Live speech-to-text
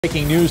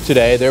Breaking news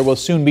today, there will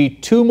soon be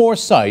 2 more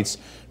sites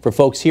for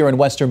folks here in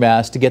Western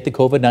Mass to get the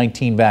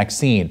COVID-19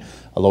 vaccine.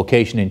 A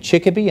location in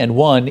Chicopee and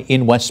one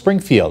in West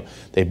Springfield.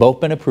 They've both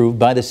been approved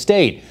by the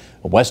state.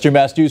 Western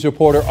Mass News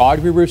reporter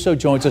Audrey Russo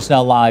joins us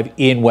now live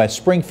in West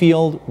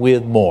Springfield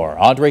with more.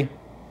 Audrey?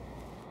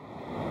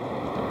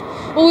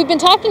 Well, we've been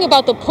talking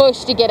about the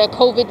push to get a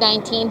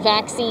COVID-19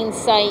 vaccine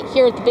site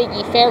here at the Big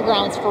E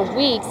Fairgrounds for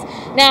weeks.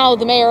 Now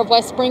the mayor of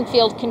West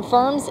Springfield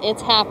confirms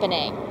it's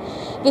happening.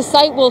 The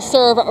site will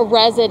serve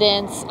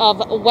residents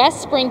of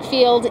West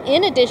Springfield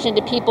in addition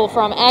to people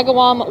from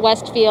Agawam,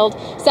 Westfield,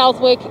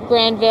 Southwick,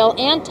 Granville,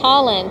 and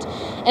Tolland.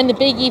 And the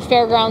Big E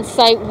Fairgrounds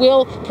site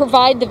will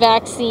provide the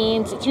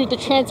vaccines through the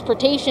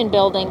transportation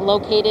building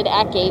located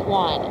at Gate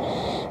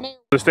 1.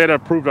 The state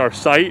approved our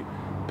site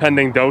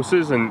pending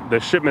doses, and the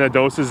shipment of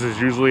doses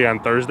is usually on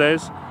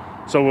Thursdays.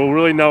 So we'll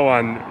really know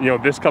on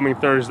this coming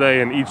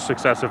Thursday and each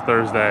successive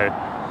Thursday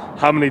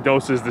how many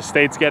doses the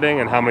state's getting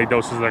and how many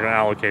doses they're going to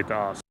allocate to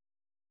us.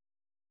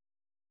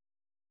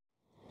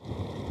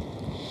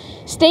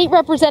 State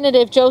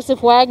Representative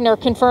Joseph Wagner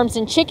confirms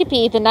in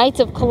Chicopee the Knights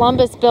of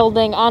Columbus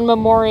building on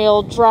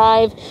Memorial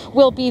Drive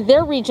will be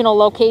their regional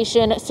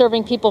location,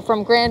 serving people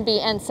from Granby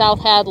and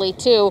South Hadley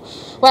too.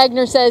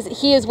 Wagner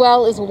says he as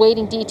well is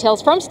awaiting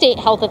details from state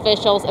health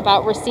officials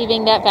about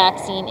receiving that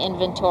vaccine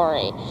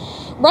inventory.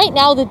 Right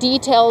now, the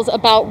details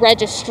about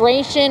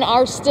registration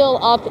are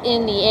still up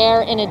in the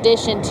air, in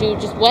addition to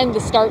just when the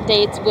start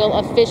dates will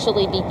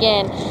officially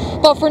begin.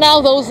 But for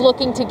now, those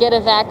looking to get a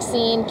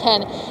vaccine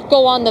can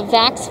go on the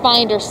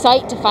VaxFinder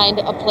site to find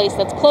a place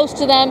that's close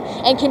to them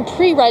and can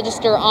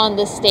pre-register on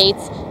the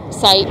state's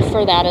site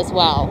for that as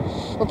well.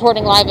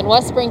 Reporting live in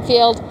West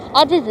Springfield,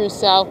 Audrey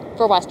Russo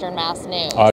for Western Mass News.